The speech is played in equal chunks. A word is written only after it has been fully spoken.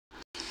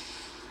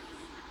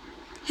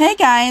Hey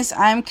guys,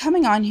 I'm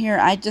coming on here.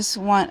 I just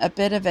want a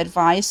bit of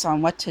advice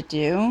on what to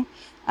do.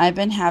 I've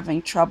been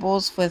having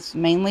troubles with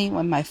mainly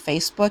with my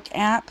Facebook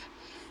app.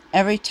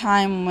 Every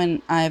time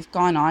when I've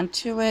gone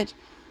onto it,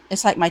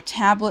 it's like my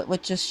tablet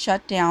would just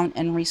shut down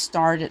and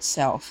restart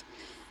itself.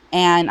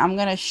 And I'm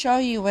going to show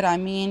you what I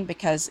mean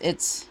because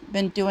it's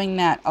been doing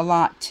that a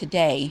lot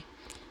today,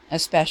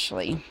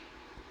 especially.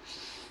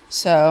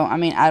 So,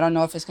 I don't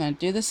know if it's going to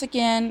do this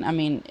again.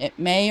 It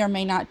may or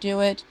may not do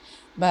it,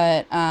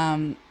 but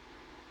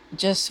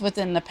just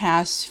within the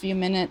past few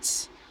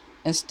minutes,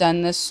 it's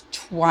done this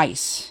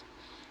twice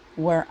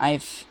where I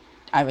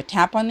would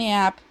tap on the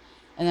app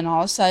and then all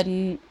of a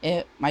sudden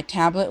my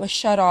tablet was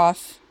shut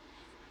off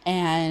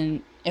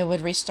and it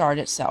would restart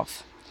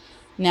itself.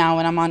 Now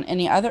when I'm on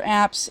any other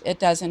apps, it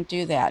doesn't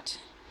do that.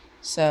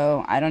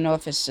 So I don't know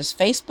if it's just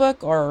Facebook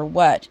or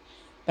what,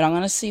 but I'm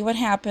going to see what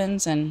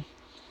happens. And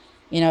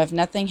if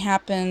nothing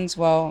happens,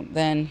 well,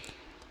 then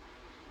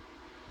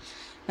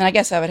I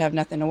guess I would have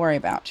nothing to worry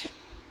about.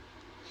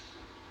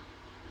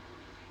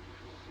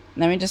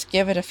 Let me just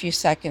give it a few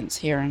seconds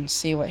here and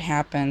see what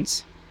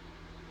happens.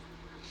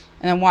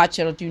 And then watch,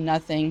 it'll do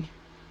nothing.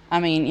 Or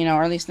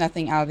at least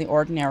nothing out of the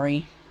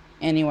ordinary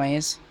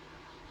anyways.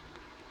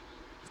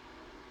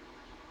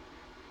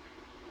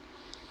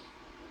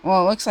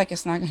 Well, it looks like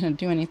it's not going to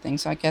do anything,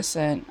 so I guess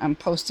I'm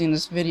posting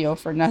this video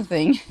for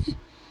nothing.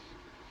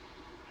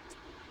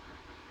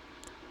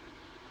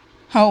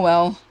 Oh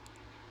well.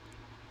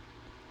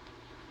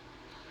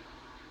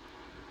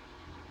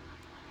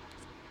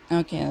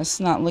 Okay, let's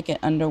not look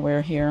at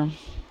underwear here.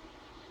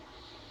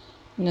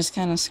 And just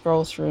kind of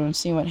scroll through and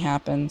see what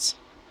happens.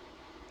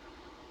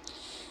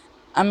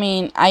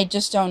 I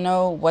just don't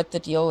know what the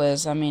deal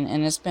is. And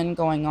it's been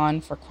going on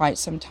for quite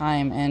some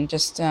time. And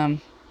just, it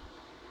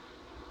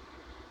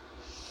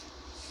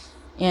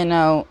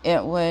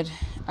would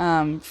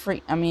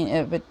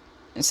it would,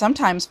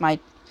 sometimes my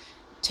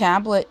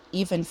tablet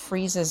even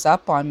freezes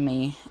up on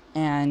me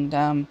and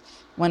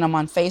when I'm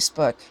on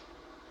Facebook.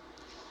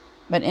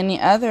 But any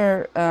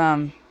other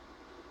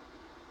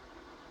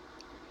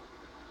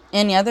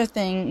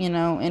thing,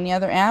 any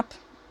other app,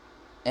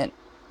 it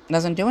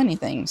doesn't do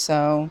anything.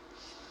 So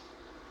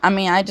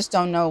I just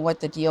don't know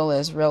what the deal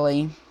is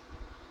really.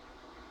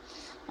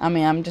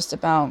 I'm just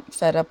about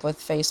fed up with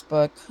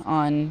Facebook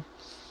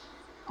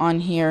on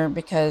here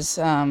because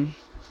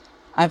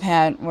I've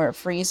had where it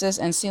freezes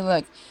and see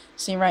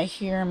right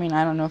here.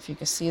 I don't know if you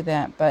can see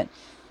that, but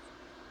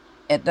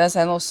it does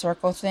that little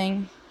circle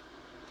thing.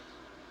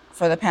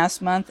 For the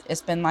past month,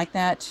 it's been like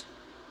that.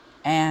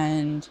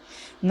 And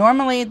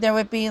normally there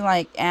would be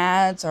like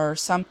ads or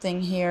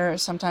something here.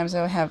 Sometimes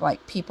they would have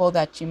like people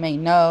that you may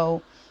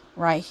know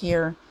right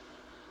here.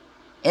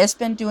 It's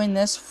been doing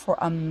this for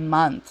a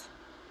month.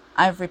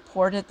 I've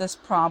reported this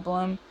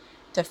problem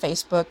to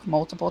Facebook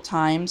multiple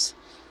times.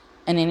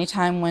 And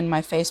anytime when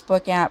my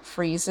Facebook app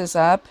freezes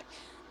up,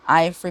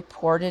 I've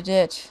reported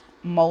it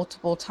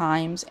multiple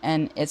times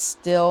and it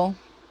still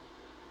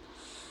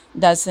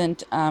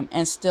doesn't,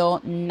 and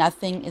still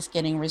nothing is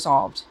getting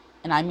resolved.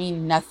 And I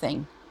mean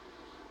nothing.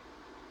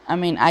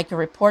 I could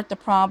report the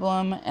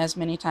problem as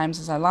many times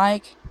as I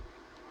like,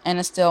 and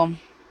it still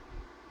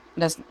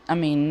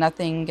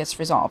nothing gets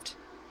resolved.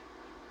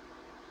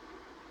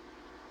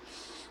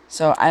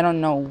 So I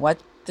don't know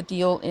what the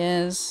deal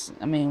is.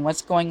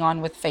 What's going on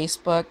with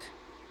Facebook.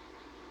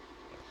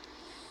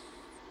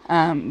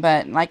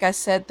 But like I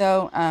said,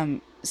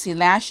 though, see,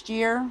 last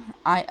year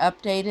I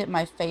updated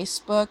my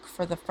Facebook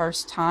for the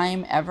first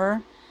time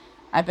ever.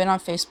 I've been on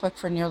Facebook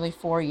for nearly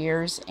 4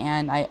 years,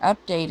 and I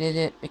updated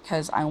it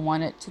because I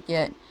wanted to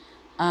get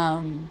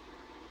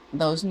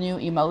those new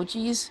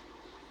emojis.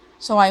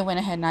 So I went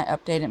ahead and I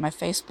updated my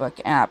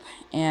Facebook app.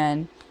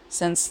 And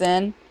since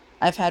then,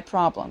 I've had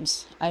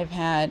problems. I've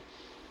had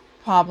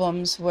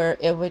problems where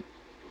it would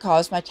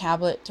cause my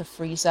tablet to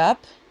freeze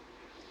up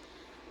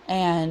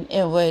and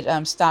it would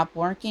stop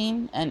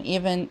working, and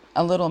even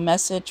a little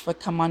message would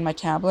come on my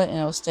tablet and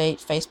it will state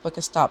Facebook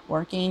has stopped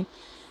working.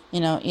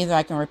 Either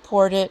I can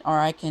report it or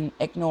I can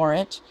ignore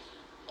it.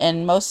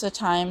 And most of the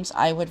times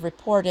I would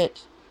report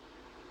it,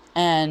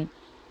 and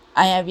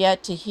I have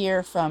yet to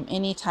hear from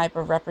any type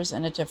of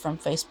representative from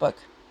Facebook.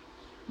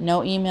 No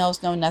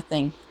emails, no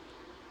nothing,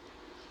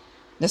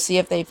 to see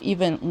if they've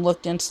even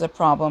looked into the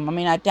problem.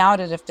 I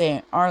doubt it if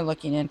they are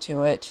looking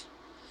into it.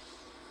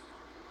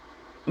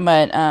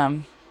 But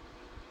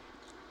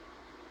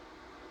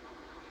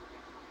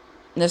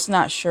just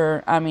not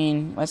sure,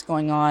 what's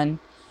going on.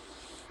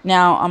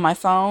 Now, on my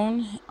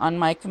phone, on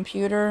my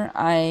computer,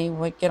 I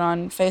would get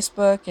on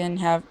Facebook and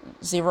have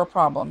zero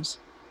problems.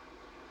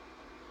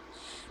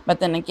 But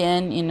then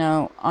again,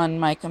 on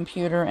my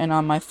computer and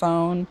on my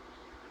phone,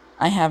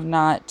 I have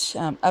not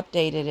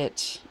updated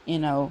it,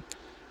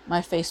 my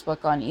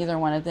Facebook on either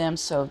one of them.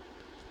 So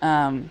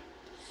I'm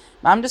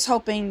just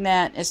hoping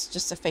that it's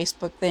just a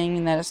Facebook thing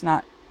and that it's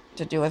not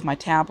to do with my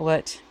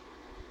tablet.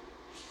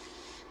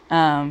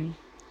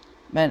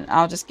 But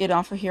I'll just get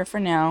off of here for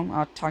now.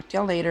 I'll talk to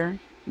y'all later.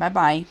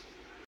 Bye-bye.